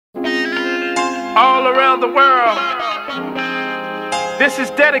around the world. This is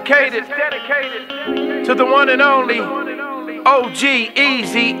dedicated to the one and only OG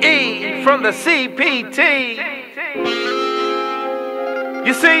Eazy-E from the CPT.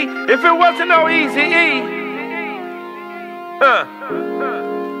 You see, if it wasn't no Eazy-E,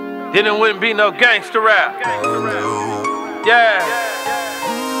 then it wouldn't be no gangster rap. Yeah.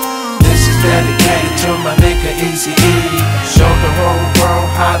 This is dedicated to my nigga Eazy-E. Show the whole world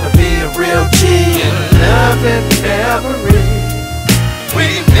how to be a real G. And Lovin memory. We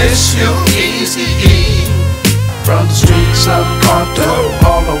miss you, Eazy-E. From the streets of Cordo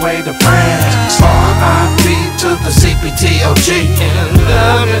all the way to France. R.I.P. to the CPT-OG. And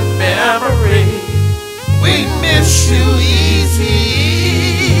Lovin memory. We miss you, Eazy-E.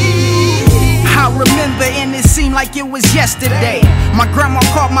 I remember and it seemed like it was yesterday. My grandma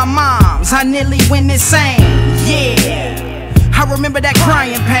called my mom's, I nearly went insane. Yeah, I remember that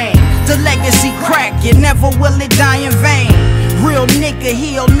crying pain. The legacy crack, it never will it die in vain. Real nigga,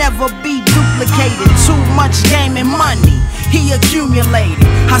 he'll never be duplicated. Too much game and money, he accumulated.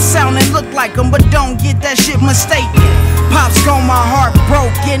 I sound and look like him, but don't get that shit mistaken. Pops gone, my heart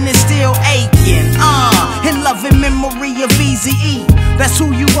broke and it's still aching. In loving memory of Eazy-E. That's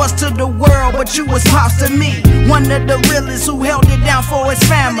who you was to the world, but you was pops to me. One of the realest who held it down for his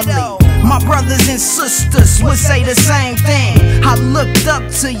family. My brothers and sisters would say the same thing. I looked up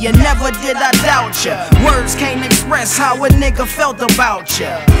to you, never did I doubt you. Words can't express how a nigga felt about you.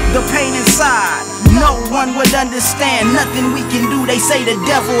 The pain inside, no one would understand. Nothing we can do, they say the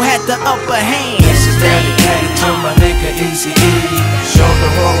devil had the upper hand. This is dedicated to my nigga Eazy-E. Show the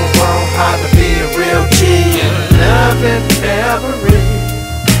whole world how to be a real G. And Lovin memory.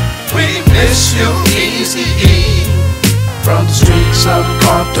 We miss you, Eazy-E. From the streets of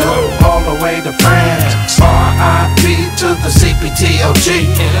Cordo all the way to France. R.I.P. to the CPT-OG.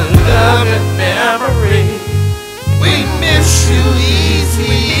 And Lovin memory. We miss you,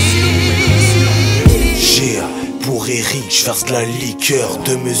 Eazy-E. J'ai pour Eric, je verse de la liqueur.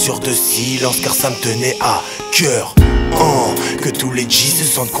 2 mesures de silence car ça me tenait à cœur. Que tous les G se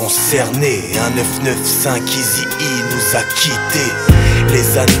sentent concernés. Un 995 Eazy-E nous a quittés.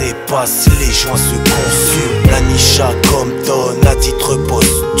 Les années passent, les joints se consument. La nicha comme donne à titre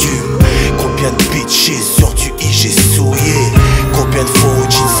posthume. Combien de bitches sur du I j'ai souillé. Combien de faux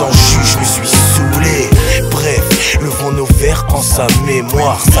jeans sans jus, je me suis saoulé. Bref, levons nos verres en sa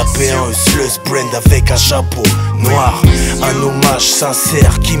mémoire. Saper un hustler's brand avec un chapeau noir. Un hommage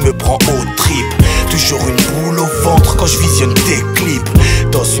sincère qui me prend aux tripes. Toujours une boule au ventre quand je visionne tes clips.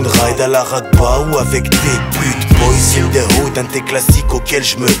 Dans une ride à la Radba ou avec des putes. Boys in the hood, un des classiques auquel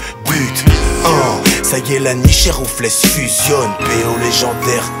je me bute. Ça y est, la niche et rouflesse fusionne. P.O.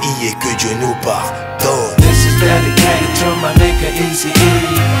 légendaire, I et que Dieu nous pardonne. This is dedicated to my nigga Eazy-E.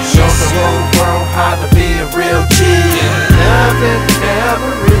 Show the whole world how to be a real G. And Lovin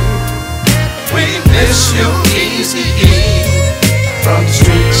memory. We miss you, Eazy-E. From the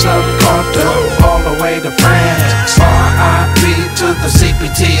streets of Cordo all the way to France. R.I.P. to the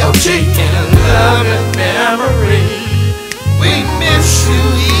CPT-OG. And Lovin memory. We miss you,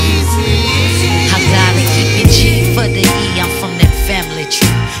 Eazy-E. I gotta keep it G for the E, I'm from that family tree.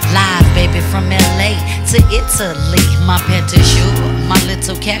 Live, baby, from LA to Italy. My pet de jour, my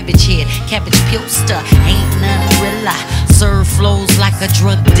little cabbage head. Cabbage pilster, ain't none real. Serve flows like a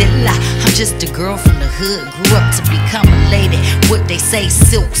drug dealer. I'm just a girl from the hood, grew up to become a lady. What they say,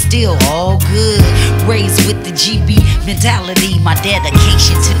 silk, still all good. Raised with the GB mentality. My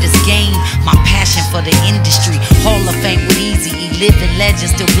dedication to this game, my passion for the industry. Hall of Fame with Eazy-E, living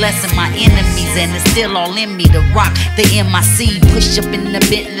legend, still blessing my enemies. And it's still all in me to rock the MIC. Push up in the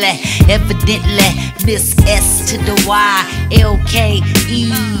Bentley, evidently Miss S to the Y, SYLK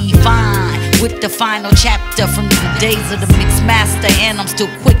E.FYNE. With the final chapter from the days of the mixed master. And I'm still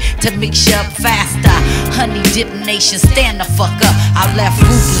quick to mix you up faster. Honey dip nation, stand the fuck up. I left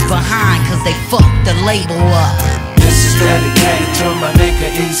Rufus behind cause they fucked the label up. This is dedicated to my